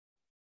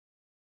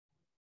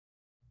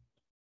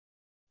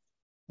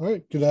All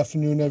right. Good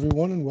afternoon,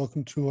 everyone, and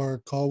welcome to our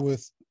call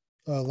with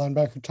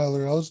linebacker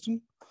Tyler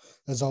Elsdon.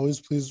 As always,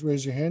 please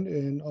raise your hand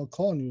and I'll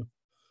call on you.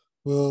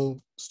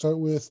 We'll start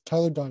with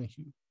Tyler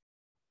Donahue.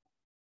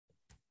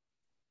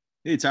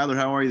 Hey, Tyler,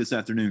 how are you this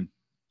afternoon?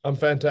 I'm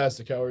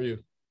fantastic. How are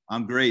you?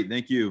 I'm great.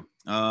 Thank you.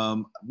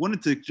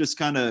 Wanted to just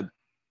kind of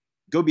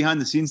go behind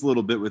the scenes a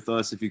little bit with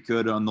us, if you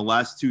could, on the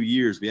last 2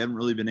 years. We haven't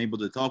really been able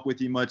to talk with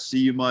you much, see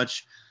you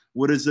much.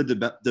 What does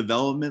the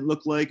development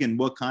look like, and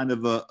what kind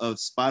of a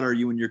spot are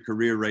you in your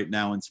career right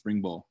now in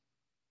spring ball?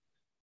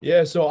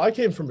 Yeah, so I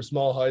came from a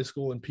small high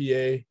school in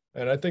PA,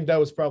 and I think that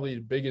was probably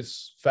the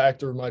biggest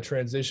factor of my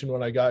transition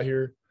when I got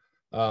here.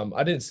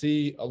 I didn't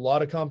see a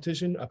lot of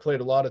competition. I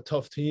played a lot of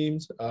tough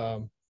teams,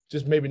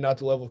 just maybe not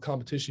the level of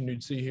competition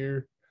you'd see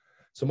here.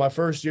 So my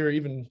first year,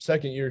 even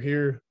second year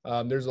here,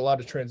 there's a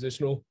lot of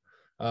transitional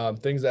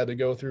things I had to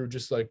go through,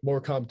 just like more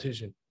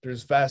competition.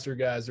 There's faster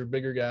guys, there's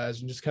bigger guys,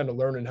 and just kind of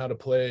learning how to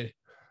play.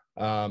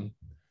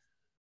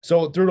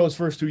 So through those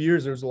first 2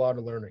 years, there's a lot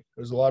of learning.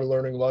 There's a lot of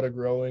learning, a lot of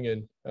growing.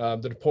 And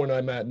to the point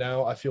I'm at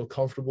now, I feel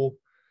comfortable.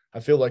 I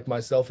feel like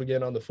myself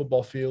again on the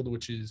football field,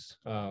 which is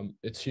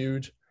it's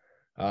huge.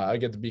 I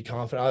get to be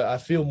confident. I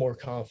feel more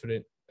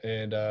confident.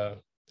 And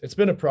it's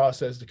been a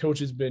process. The coach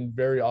has been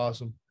very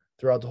awesome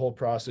throughout the whole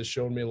process,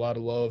 showing me a lot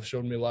of love,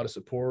 showing me a lot of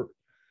support.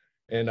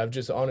 And I've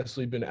just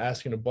honestly been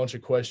asking a bunch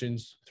of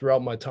questions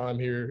throughout my time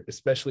here,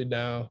 especially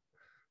now.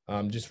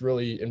 Just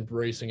really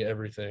embracing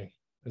everything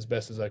as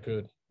best as I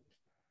could.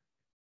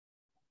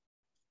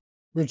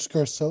 Rich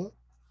Garcella.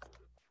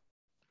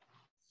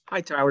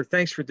 Hi, Tyler.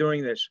 Thanks for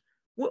doing this.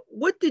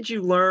 What did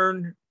you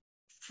learn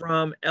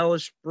from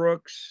Ellis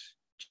Brooks,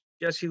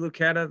 Jesse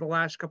Lucchetta the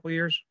last couple of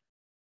years?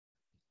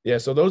 Yeah,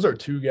 so those are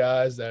two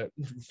guys that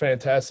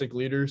fantastic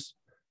leaders,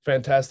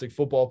 fantastic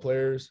football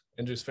players,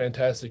 and just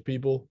fantastic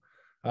people.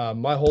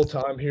 My whole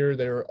time here,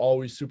 they were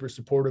always super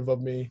supportive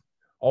of me,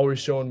 always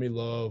showing me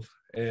love.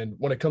 And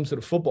when it comes to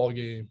the football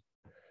game,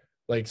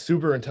 like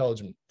super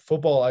intelligent.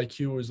 Football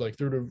IQ was like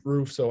through the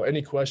roof. So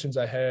any questions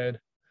I had,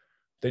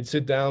 they'd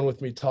sit down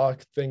with me,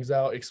 talk things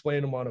out,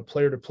 explain them on a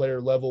player-to-player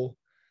level,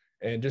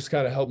 and just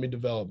kind of help me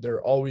develop.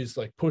 They're always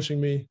like pushing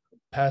me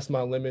past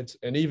my limits.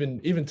 And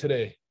even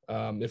today,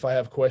 if I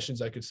have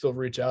questions, I could still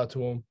reach out to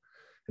them.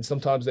 And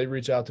sometimes they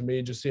reach out to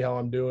me, just see how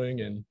I'm doing.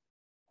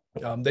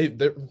 And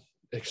they're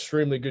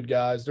extremely good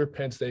guys. They're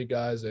Penn State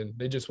guys, and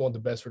they just want the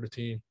best for the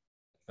team.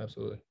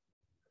 Absolutely.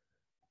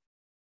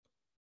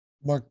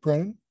 Mark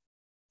Brennan.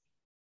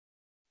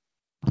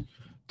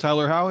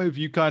 Tyler, how have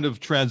you kind of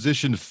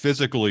transitioned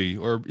physically,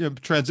 or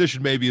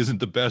transition maybe isn't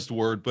the best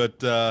word, but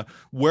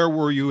where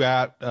were you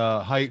at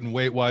height and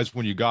weight wise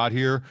when you got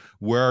here?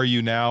 Where are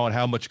you now, and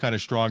how much kind of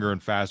stronger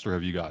and faster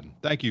have you gotten?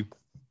 Thank you.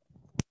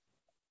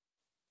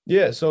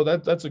 Yeah, so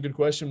that's a good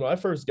question. When I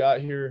first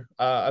got here,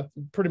 I'm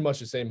pretty much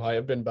the same height.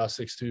 I've been about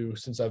 6'2"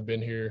 since I've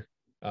been here.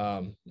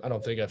 I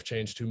don't think I've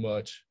changed too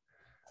much.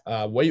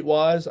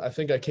 Weight-wise, I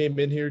think I came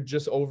in here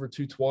just over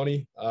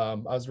 220. I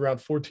was around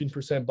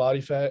 14%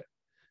 body fat,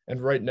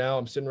 and right now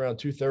I'm sitting around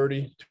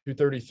 230,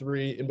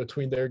 233, in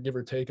between there, give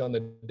or take on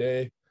the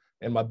day,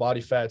 and my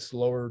body fat's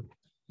lower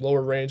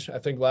range. I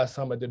think last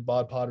time I did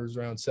bod pod was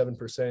around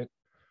 7%.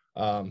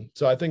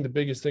 So I think the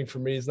biggest thing for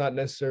me is not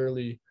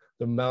necessarily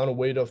the amount of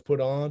weight I've put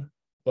on,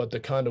 but the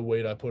kind of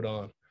weight I put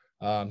on.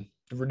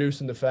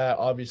 Reducing the fat,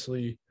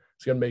 obviously,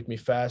 is going to make me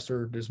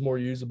faster. There's more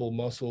usable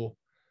muscle.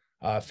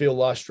 I feel a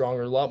lot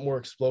stronger, a lot more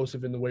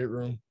explosive in the weight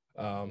room.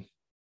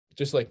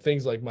 Just like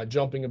things like my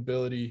jumping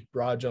ability,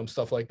 broad jump,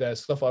 stuff like that,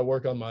 stuff I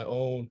work on my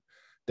own,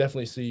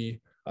 definitely see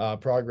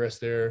progress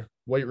there.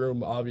 Weight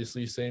room,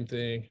 obviously, same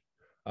thing.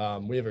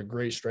 We have a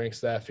great strength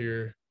staff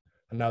here,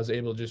 and I was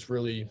able to just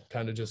really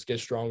kind of just get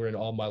stronger in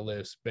all my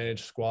lifts,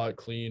 bench, squat,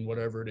 clean,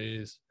 whatever it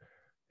is.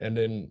 And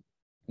then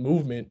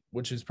movement,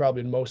 which is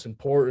probably the most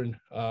important,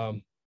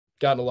 gotten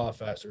a lot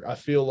faster. I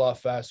feel a lot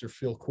faster,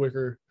 feel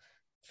quicker,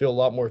 feel a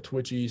lot more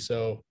twitchy.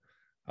 So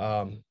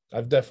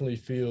I definitely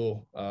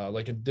feel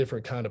like a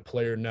different kind of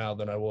player now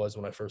than I was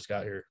when I first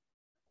got here.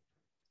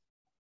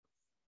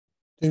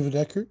 David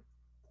Eckert.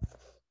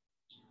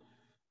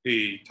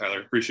 Hey,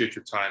 Tyler, appreciate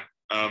your time.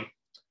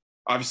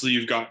 Obviously,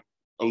 you've got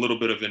a little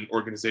bit of an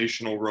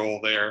organizational role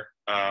there,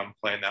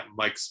 playing that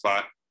Mike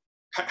spot.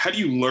 How do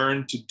you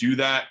learn to do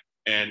that,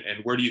 and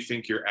where do you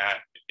think you're at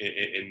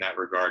in that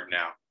regard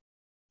now?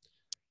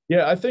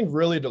 Yeah, I think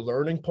really the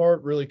learning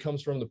part really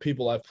comes from the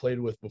people I've played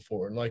with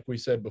before. And like we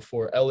said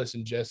before, Ellis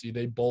and Jesse,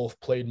 they both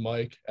played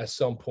Mike at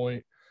some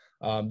point.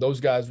 Those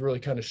guys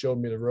really kind of showed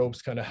me the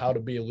ropes, kind of how to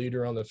be a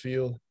leader on the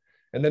field.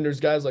 And then there's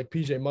guys like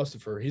PJ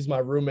Mustipher. He's my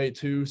roommate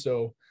too.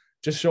 So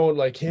just showing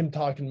like him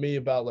talking to me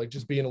about like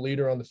just being a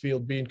leader on the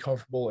field, being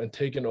comfortable and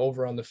taking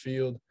over on the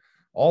field.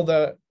 All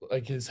that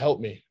like has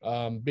helped me.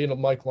 Being a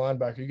Mike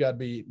linebacker, you got to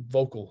be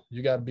vocal.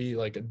 You got to be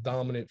like a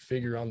dominant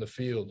figure on the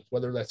field,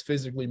 whether that's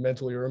physically,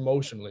 mentally, or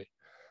emotionally.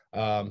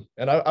 And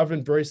I've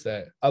embraced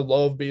that. I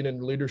love being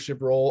in a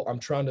leadership role. I'm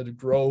trying to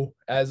grow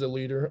as a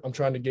leader. I'm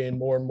trying to gain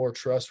more and more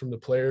trust from the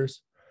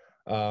players.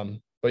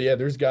 But yeah,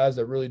 there's guys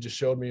that really just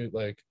showed me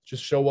like,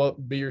 just show up,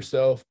 be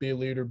yourself, be a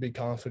leader, be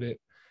confident.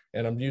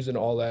 and I'm using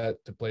all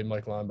that to play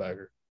Mike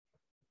linebacker.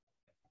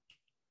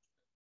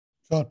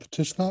 John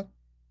Petishnock.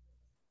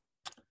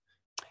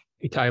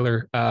 Hey,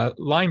 Tyler,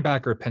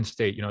 linebacker at Penn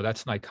State,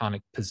 that's an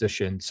iconic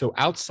position. So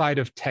outside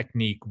of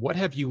technique, what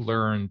have you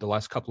learned the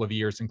last couple of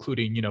years,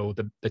 including,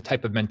 the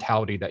type of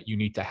mentality that you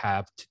need to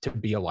have to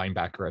be a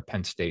linebacker at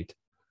Penn State?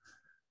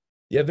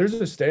 Yeah, there's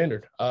a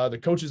standard. The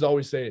coaches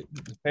always say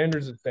the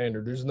standard's a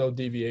standard. There's no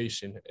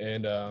deviation.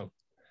 And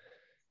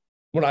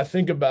when I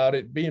think about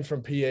it, being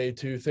from PA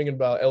too, thinking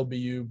about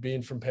LBU,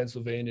 being from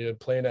Pennsylvania,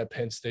 playing at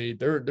Penn State,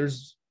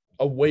 there's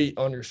a weight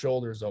on your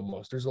shoulders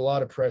almost. There's a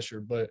lot of pressure,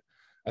 but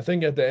I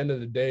think at the end of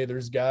the day,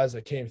 there's guys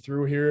that came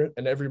through here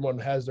and everyone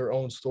has their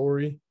own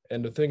story.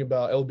 And the thing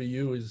about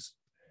LBU is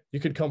you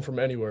could come from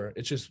anywhere.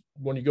 It's just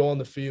when you go on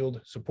the field,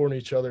 supporting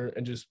each other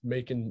and just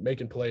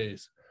making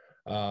plays.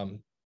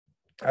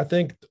 I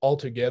think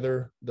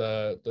altogether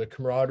the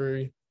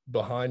camaraderie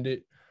behind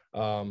it,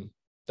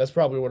 that's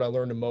probably what I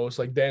learned the most.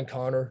 Like Dan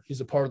Connor,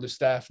 he's a part of the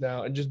staff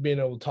now, and just being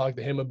able to talk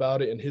to him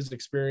about it and his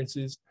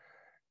experiences.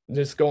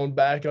 Just going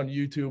back on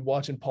YouTube,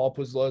 watching Paul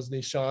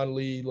Posluszny, Sean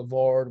Lee,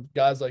 LeVar,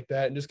 guys like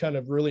that, and just kind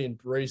of really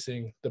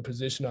embracing the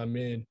position I'm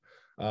in.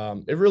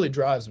 It really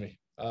drives me.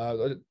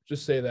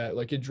 Just say that,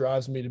 like, it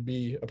drives me to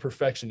be a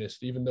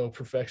perfectionist, even though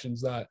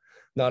perfection's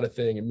not a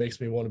thing. It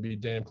makes me want to be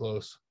damn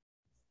close.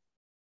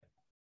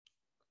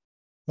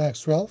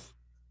 Max Ralph.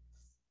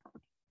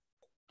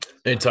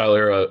 Hey,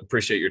 Tyler,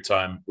 appreciate your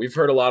time. We've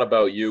heard a lot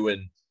about you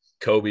and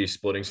Kobe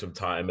splitting some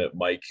time at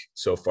Mike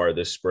so far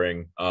this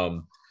spring.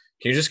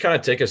 Can you just kind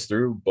of take us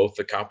through both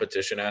the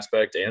competition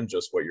aspect and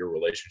just what your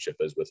relationship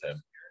is with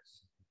him?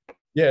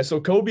 Yeah,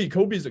 so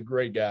Kobe's a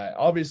great guy.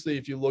 Obviously,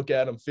 if you look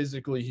at him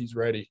physically, he's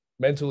ready.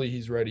 Mentally,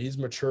 he's ready. He's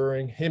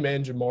maturing. Him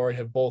and Jamari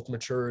have both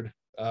matured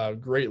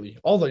greatly.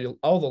 All the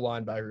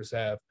linebackers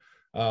have.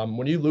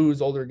 When you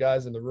lose older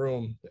guys in the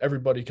room,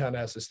 everybody kind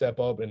of has to step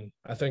up, and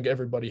I think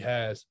everybody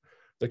has.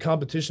 The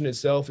competition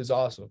itself is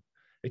awesome.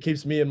 It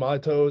keeps me on my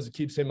toes. It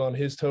keeps him on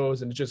his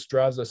toes, and it just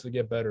drives us to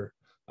get better.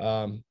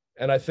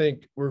 And I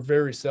think we're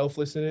very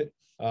selfless in it.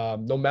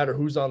 No matter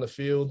who's on the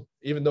field,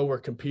 even though we're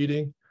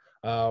competing,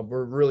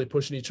 we're really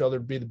pushing each other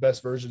to be the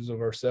best versions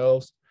of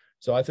ourselves.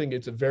 So I think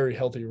it's a very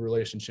healthy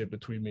relationship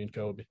between me and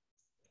Kobe.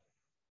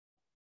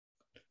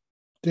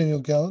 Daniel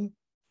Gallen.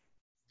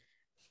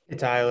 Hey,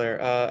 Tyler,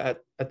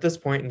 at this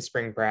point in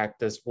spring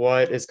practice,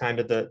 what is kind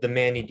of the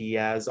Manny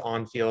Diaz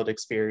on-field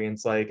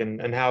experience like,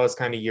 and how has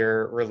kind of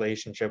your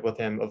relationship with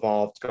him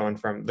evolved going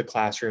from the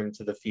classroom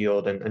to the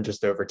field and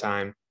just over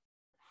time?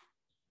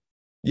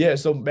 Yeah,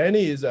 so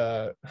Manny is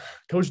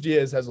Coach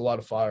Diaz has a lot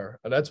of fire.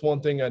 And that's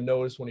one thing I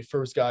noticed when he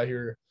first got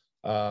here.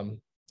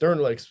 During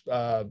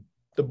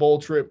the bowl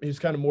trip, he's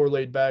kind of more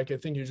laid back. I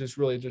think he was just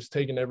really just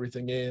taking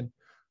everything in.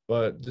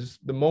 But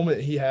just the moment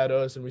he had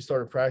us and we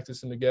started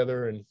practicing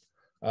together, and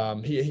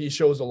he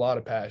shows a lot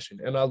of passion.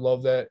 And I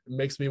love that. It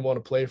makes me want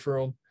to play for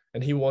him.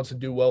 And he wants to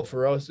do well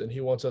for us, and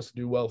he wants us to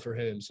do well for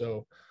him.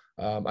 So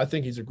I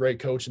think he's a great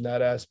coach in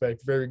that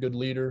aspect, very good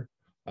leader.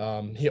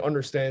 He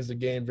understands the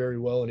game very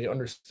well, and he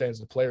understands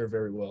the player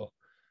very well.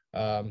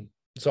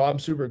 So I'm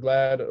super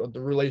glad the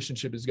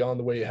relationship has gone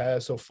the way it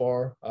has so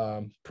far.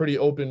 Pretty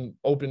open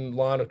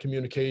line of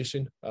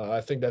communication. I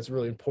think that's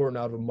really important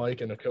out of a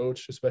Mike and a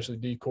coach, especially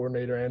D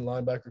coordinator and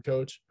linebacker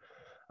coach.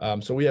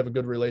 So we have a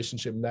good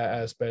relationship in that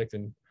aspect,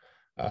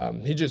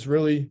 and he just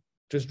really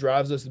just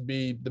drives us to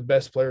be the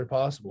best player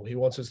possible. He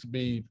wants us to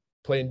be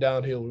playing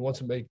downhill. He wants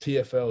to make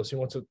TFLs. He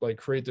wants to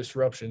create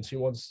disruptions. He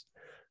wants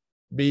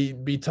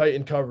be tight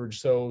in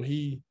coverage. So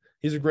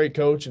he's a great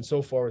coach, and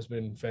so far it's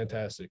been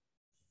fantastic.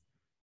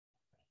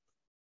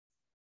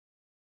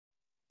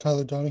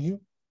 Tyler Donahue.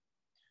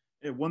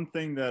 Yeah, one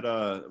thing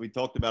that we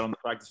talked about on the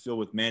practice field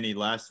with Manny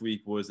last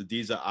week was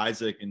Adiza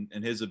Isaac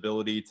and his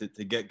ability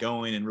to get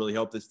going and really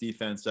help this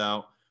defense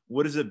out.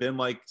 What has it been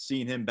like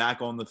seeing him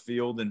back on the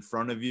field in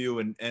front of you,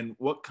 and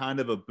what kind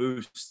of a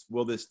boost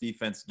will this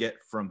defense get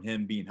from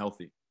him being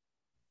healthy?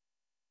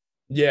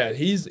 Yeah,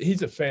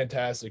 he's a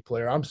fantastic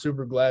player. I'm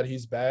super glad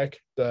he's back.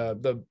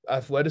 The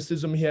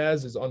athleticism he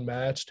has is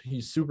unmatched.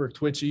 He's super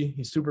twitchy.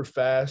 He's super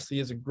fast. He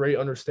has a great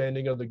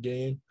understanding of the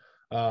game.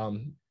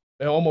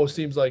 It almost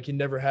seems like he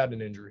never had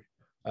an injury.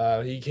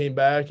 He came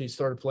back. He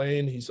started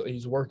playing.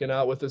 He's working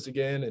out with us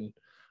again,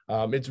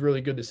 and it's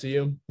really good to see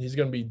him. He's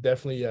going to be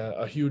definitely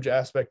a huge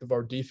aspect of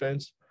our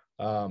defense.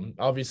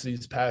 Obviously,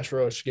 his pass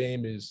rush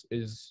game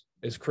is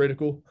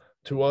critical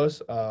to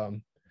us.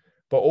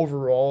 But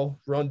overall,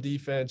 run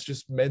defense,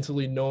 just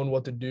mentally knowing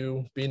what to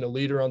do, being a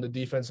leader on the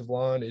defensive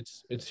line,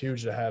 it's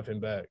huge to have him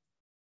back.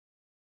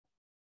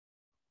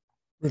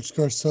 Rich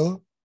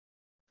Garcella.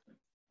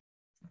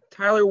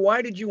 Tyler,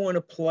 why did you want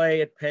to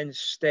play at Penn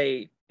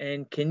State?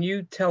 And can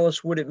you tell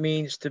us what it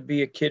means to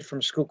be a kid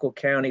from Schuylkill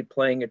County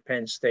playing at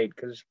Penn State?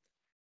 Because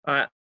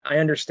I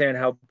understand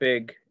how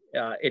big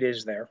it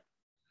is there.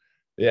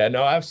 Yeah,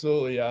 no,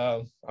 absolutely.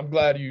 I'm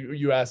glad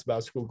you asked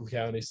about Schuylkill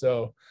County.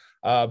 So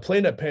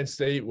playing at Penn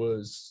State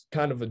was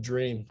kind of a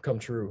dream come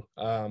true.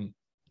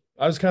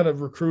 I was kind of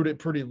recruited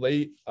pretty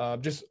late,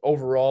 just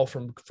overall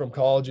from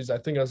colleges. I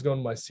think I was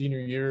going my senior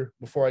year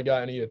before I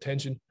got any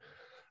attention.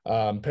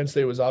 Penn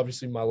State was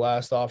obviously my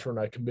last offer, and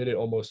I committed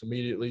almost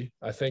immediately.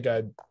 I think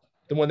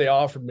when they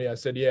offered me, I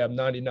said, yeah, I'm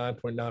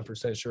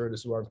 99.9% sure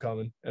this is where I'm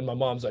coming. And my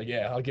mom's like,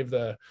 yeah, I'll give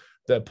the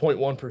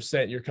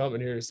 0.1% you're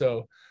coming here.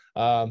 So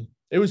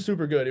it was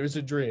super good. It was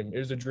a dream. It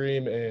was a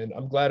dream, and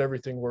I'm glad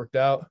everything worked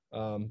out.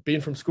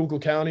 Being from Schuylkill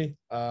County,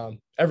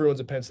 everyone's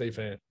a Penn State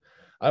fan.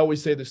 I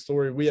always say this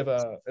story. We have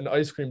an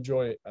ice cream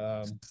joint.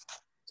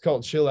 It's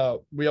called Chill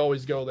Out. We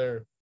always go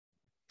there.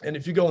 And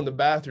if you go in the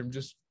bathroom,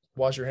 just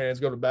wash your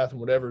hands, go to the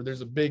bathroom, whatever, there's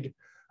a big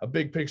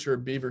picture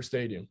of Beaver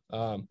Stadium.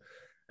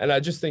 And I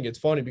just think it's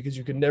funny because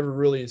you can never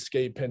really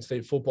escape Penn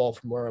State football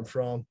from where I'm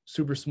from.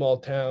 Super small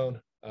town.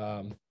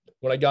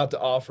 When I got the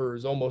offer, it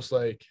was almost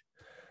like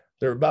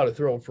they're about to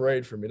throw a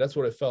parade for me. That's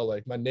what it felt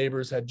like. My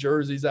neighbors had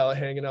jerseys out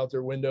hanging out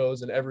their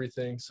windows and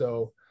everything.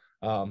 So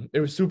it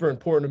was super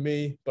important to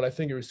me, but I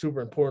think it was super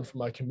important for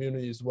my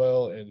community as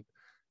well. And,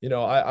 you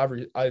know,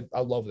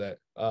 I love that.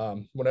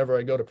 Whenever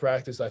I go to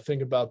practice, I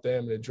think about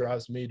them, and it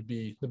drives me to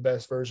be the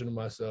best version of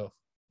myself.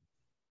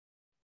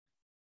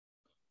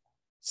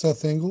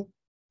 Seth Engel.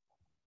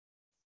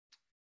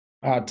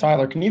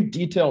 Tyler, can you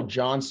detail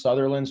John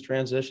Sutherland's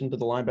transition to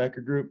the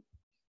linebacker group?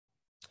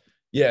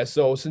 Yeah,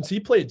 so since he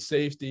played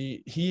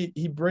safety,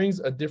 he brings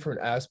a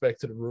different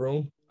aspect to the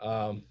room.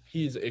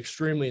 He's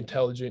extremely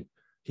intelligent.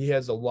 He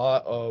has a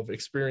lot of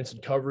experience in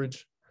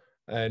coverage,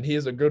 and he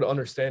has a good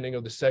understanding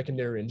of the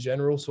secondary in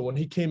general. So when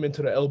he came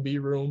into the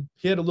LB room,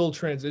 he had a little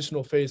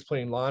transitional phase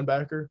playing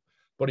linebacker,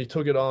 but he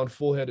took it on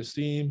full head of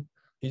steam.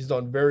 He's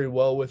done very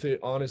well with it,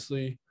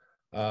 honestly.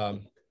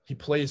 He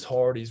plays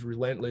hard. He's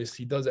relentless.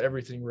 He does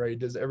everything right. He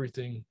does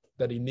everything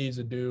that he needs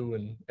to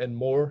do and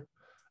more.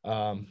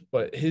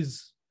 But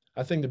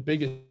I think the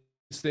biggest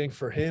thing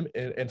for him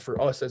and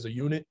for us as a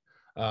unit,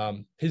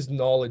 his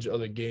knowledge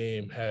of the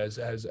game has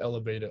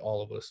elevated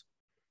all of us.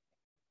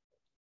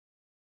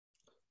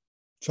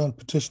 John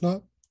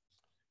Petitschnott.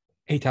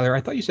 Hey, Tyler,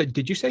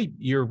 did you say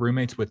you're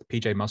roommates with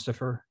PJ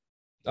Mustipher?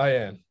 I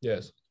am,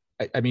 yes.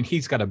 I mean,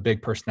 he's got a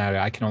big personality.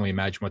 I can only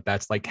imagine what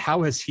that's like.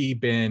 How has he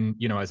been,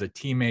 you know, as a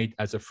teammate,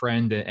 as a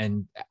friend,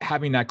 and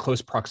having that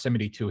close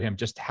proximity to him?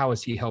 Just how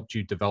has he helped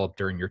you develop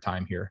during your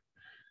time here?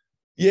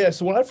 Yeah,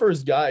 so when I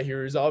first got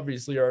here, he's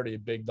obviously already a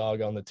big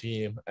dog on the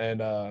team.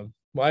 And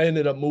I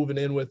ended up moving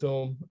in with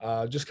him,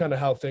 just kind of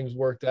how things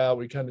worked out.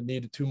 We kind of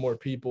needed three more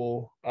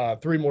people,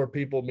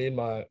 me and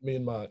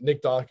my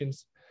Nick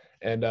Dawkins.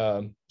 And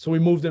so we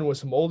moved in with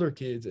some older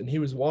kids, and he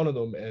was one of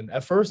them. And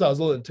at first I was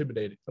a little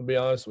intimidated, I'll be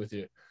honest with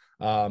you.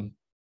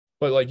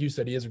 But like you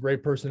said, he has a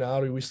great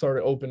personality. We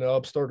started opening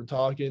up, started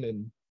talking,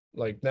 and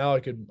like now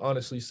I could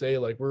honestly say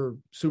like we're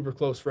super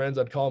close friends.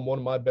 I'd call him one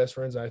of my best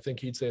friends, and I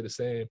think he'd say the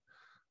same.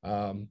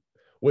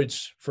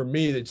 Which for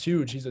me, that's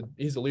huge.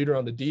 He's a leader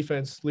on the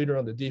defense, leader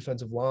on the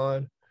defensive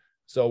line.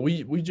 So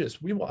we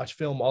watch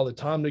film all the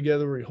time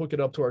together. We hook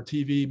it up to our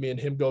TV. Me and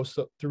him go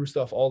through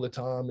stuff all the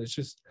time. It's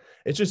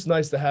just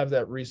nice to have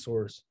that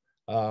resource.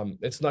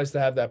 It's nice to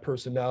have that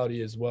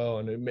personality as well,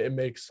 and it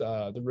makes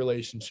the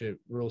relationship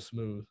real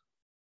smooth.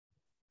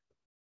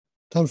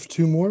 Time for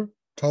two more.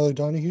 Tyler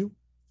Donahue.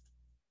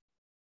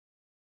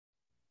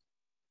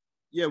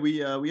 Yeah,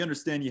 we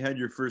understand you had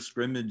your first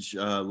scrimmage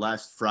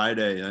last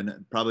Friday,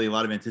 and probably a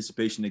lot of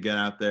anticipation to get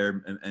out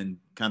there and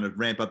kind of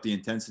ramp up the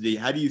intensity.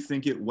 How do you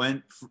think it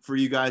went for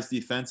you guys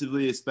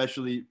defensively,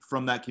 especially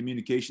from that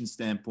communication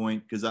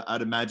standpoint? Because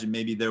I'd imagine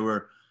maybe there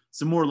were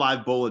some more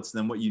live bullets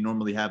than what you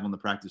normally have on the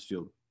practice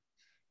field.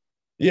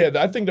 Yeah,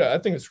 I think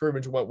the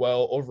scrimmage went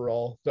well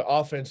overall. The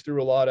offense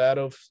threw a lot at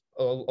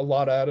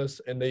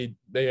us, and they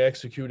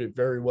executed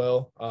very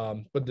well.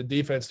 But the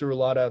defense threw a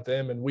lot at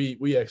them, and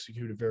we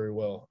executed very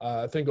well.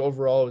 I think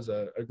overall it was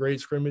a great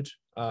scrimmage.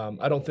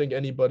 I don't think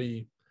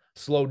anybody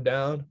slowed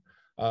down.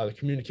 The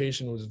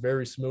communication was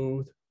very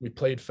smooth. We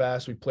played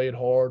fast. We played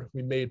hard.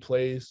 We made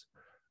plays.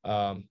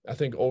 I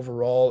think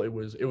overall it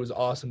was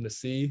awesome to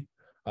see.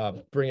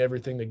 Bring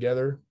everything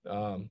together.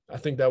 I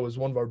think that was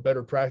one of our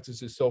better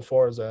practices so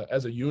far as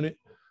a unit.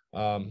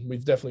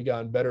 We've definitely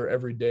gotten better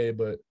every day,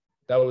 but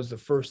that was the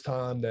first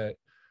time that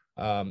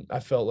I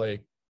felt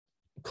like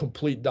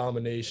complete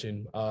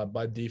domination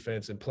by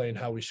defense and playing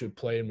how we should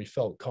play, and we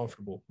felt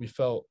comfortable. We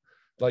felt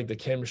like the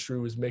chemistry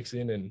was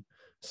mixing, and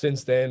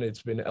since then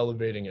it's been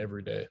elevating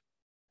every day.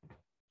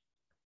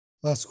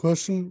 Last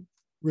question,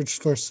 Rich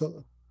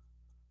Scarcella.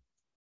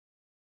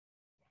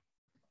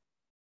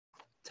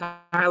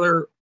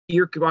 Tyler,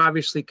 you're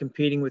obviously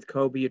competing with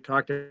Kobe. You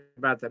talked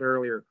about that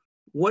earlier.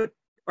 What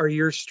are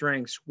your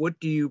strengths? What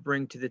do you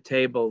bring to the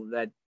table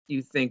that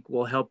you think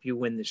will help you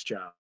win this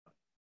job?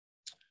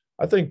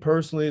 I think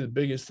personally, the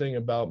biggest thing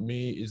about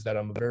me is that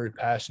I'm a very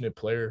passionate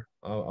player.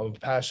 I'm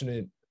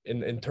passionate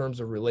in terms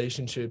of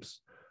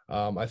relationships.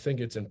 I think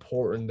it's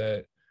important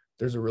that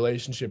there's a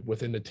relationship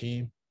within the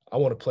team. I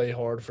want to play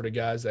hard for the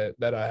guys that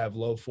I have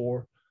love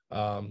for.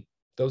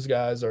 Those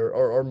guys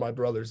are my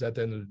brothers at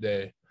the end of the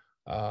day.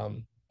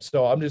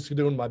 So I'm just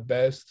doing my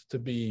best to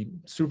be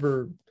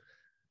super,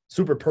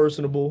 super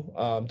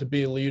personable, to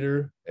be a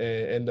leader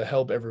and to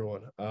help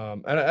everyone.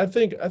 And I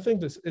think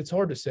this, it's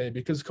hard to say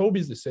because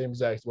Kobe's the same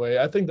exact way.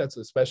 I think that's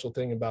a special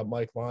thing about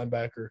Mike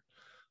linebacker.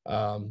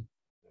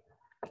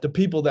 The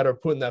people that are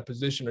put in that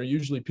position are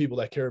usually people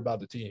that care about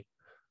the team.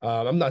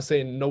 I'm not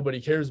saying nobody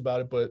cares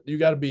about it, but you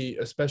got to be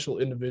a special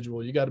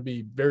individual. You got to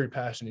be very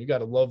passionate. You got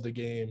to love the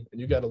game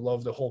and you got to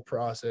love the whole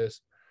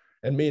process.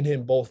 And me and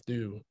him both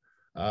do.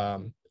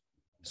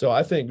 So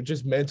I think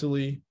just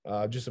mentally,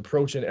 just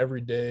approaching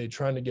every day,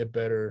 trying to get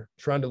better,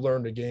 trying to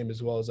learn the game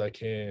as well as I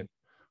can,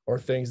 are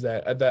things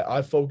that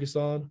I focus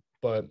on.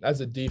 But as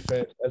a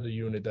defense, as a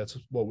unit, that's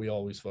what we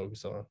always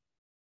focus on.